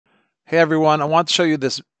Hey everyone, I want to show you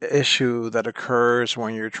this issue that occurs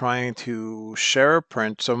when you're trying to share a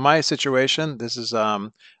print. So my situation, this is I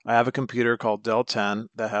have a computer called Dell 10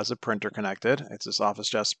 that has a printer connected. It's this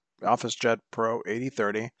OfficeJet Pro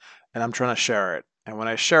 8030, and I'm trying to share it. And when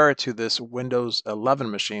I share it to this Windows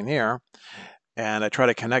 11 machine here, and I try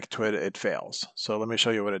to connect to it, it fails. So let me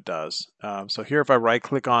show you what it does. So here, if I right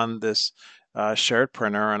click on this shared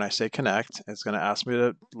printer and I say connect, it's going to ask me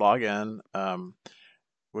to log in.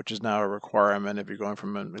 Which is now a requirement if you're going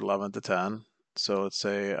from 11 to 10. So let's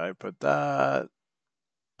say I put that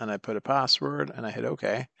and I put a password and I hit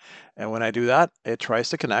OK. And when I do that, it tries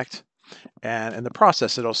to connect. And in the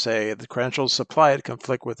process, it'll say the credentials supplied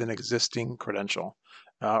conflict with an existing credential.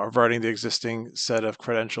 Reverting the existing set of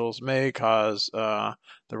credentials may cause the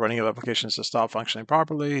running of applications to stop functioning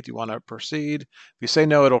properly. Do you want to proceed? If you say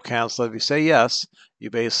no, it'll cancel. If you say yes, you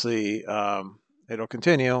basically it'll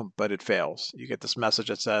continue, but it fails. You get this message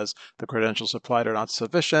that says the credentials supplied are not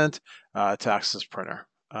sufficient to access this printer.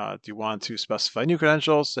 Do you want to specify new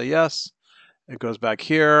credentials? Say yes. It goes back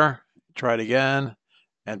here. Try it again,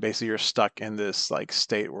 and basically you're stuck in this like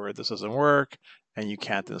state where this doesn't work and you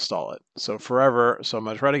can't install it. So forever. So I'm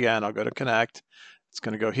gonna try it again. I'll go to connect. It's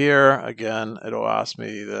gonna go here again. It'll ask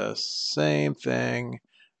me the same thing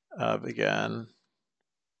again.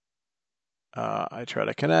 I try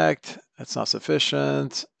to connect. It's not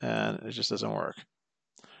sufficient, and it just doesn't work.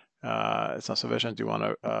 It's not sufficient. Do you want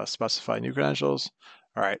to specify new credentials?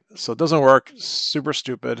 All right. So it doesn't work. Super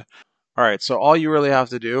stupid. All right. So all you really have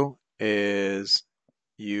to do is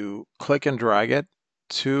you click and drag it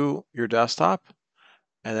to your desktop.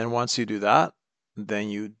 And then once you do that, then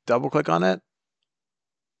you double click on it.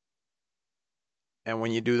 And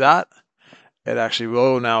when you do that, it actually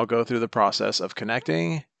will now go through the process of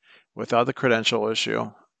connecting without the credential issue,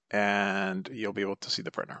 and you'll be able to see the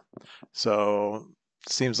printer. So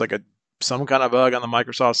seems like some kind of bug on the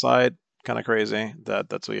Microsoft side, kind of crazy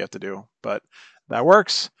that's what you have to do, but that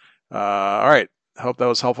works. All right. Hope that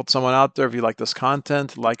was helpful to someone out there. If you like this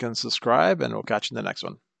content, like and subscribe, and we'll catch you in the next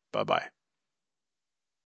one. Bye-bye.